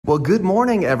Well, good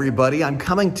morning, everybody. I'm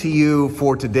coming to you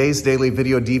for today's daily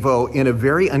Videodevo in a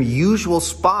very unusual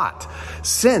spot,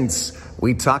 since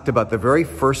we talked about the very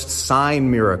first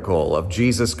sign miracle of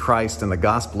Jesus Christ in the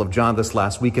Gospel of John this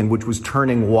last weekend, which was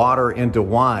turning water into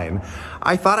wine.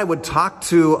 I thought I would talk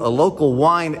to a local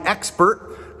wine expert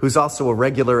who's also a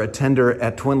regular attender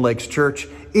at Twin Lakes Church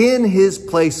in his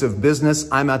place of business.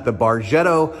 I'm at the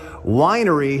Bargetto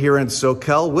winery here in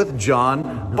Soquel with John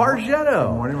Bargetto.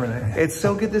 Good morning, Rene. It's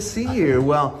so good to see you.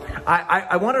 Well,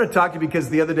 I wanted to talk to you because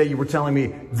the other day you were telling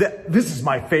me that this is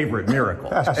my favorite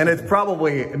miracle. And it's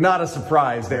probably not a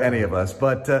surprise to any of us,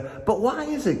 but why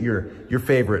is it your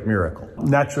favorite miracle?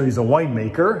 Naturally, he's a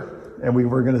winemaker. And we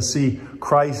were going to see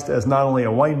Christ as not only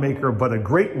a winemaker, but a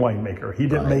great winemaker. He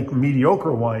didn't make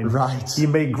mediocre wine. Right. He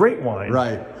made great wine.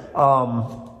 Right.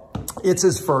 It's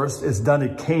his first. It's done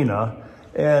at Cana.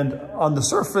 And on the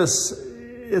surface,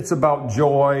 it's about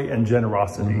joy and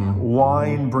generosity.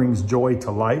 Wine brings joy to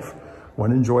life,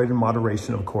 when enjoyed in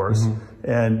moderation, of course.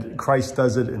 And Christ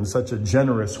does it in such a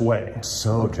generous way.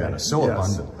 So generous, so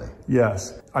abundantly.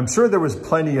 Yes. I'm sure there was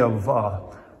plenty of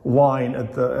wine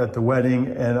at the wedding,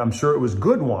 and I'm sure it was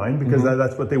good wine because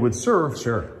that's what they would serve.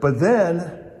 Sure. But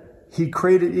then he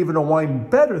created even a wine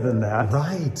better than that.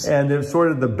 Right. And it's sort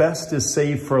of the best is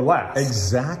saved for last.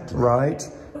 Exactly. Right.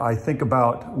 I think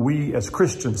about we as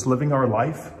Christians living our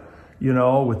life, you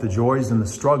know, with the joys and the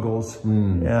struggles,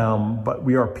 but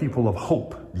we are people of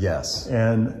hope. Yes.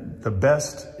 And the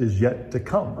best is yet to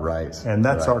come. Right. And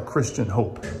that's our Christian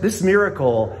hope. This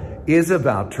miracle is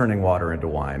about turning water into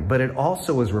wine, but it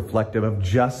also is reflective of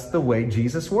just the way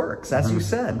Jesus works. As you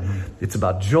said, it's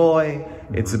about joy.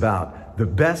 It's about the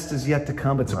best is yet to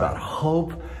come. It's about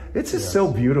hope. It's just so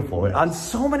beautiful on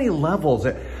so many levels.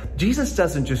 Jesus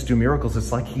doesn't just do miracles.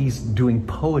 It's like he's doing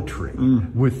poetry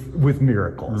with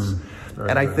miracles.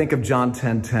 And I think of John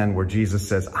 10:10, where Jesus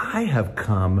says, I have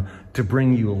come to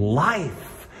bring you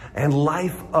life, and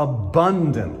life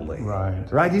abundantly.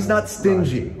 Right? He's not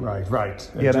stingy. Right.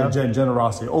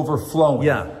 Generosity, overflowing.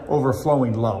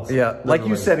 Overflowing love. Yeah. Like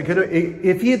you said,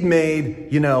 if he had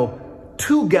made,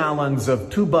 2 gallons of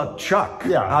 $2 chuck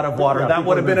out of water, that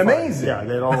would have been amazing. Yeah,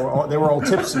 they were all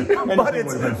tipsy. but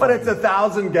it's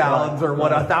 1,000 gallons or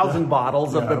 1,000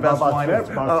 bottles of the best wine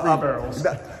ever. About 3 barrels.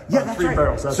 That's three right.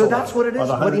 barrels. So that's what it is.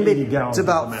 What he made. It's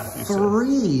about Matthew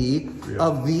 3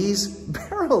 of these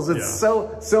barrels. It's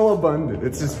so abundant.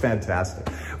 It's just fantastic.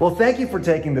 Well, thank you for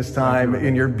taking this time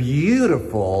in your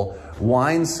beautiful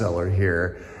wine cellar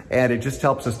here. And it just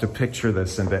helps us to picture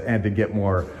this and to get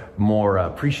more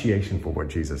appreciation for what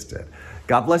Jesus did.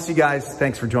 God bless you guys.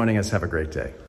 Thanks for joining us. Have a great day.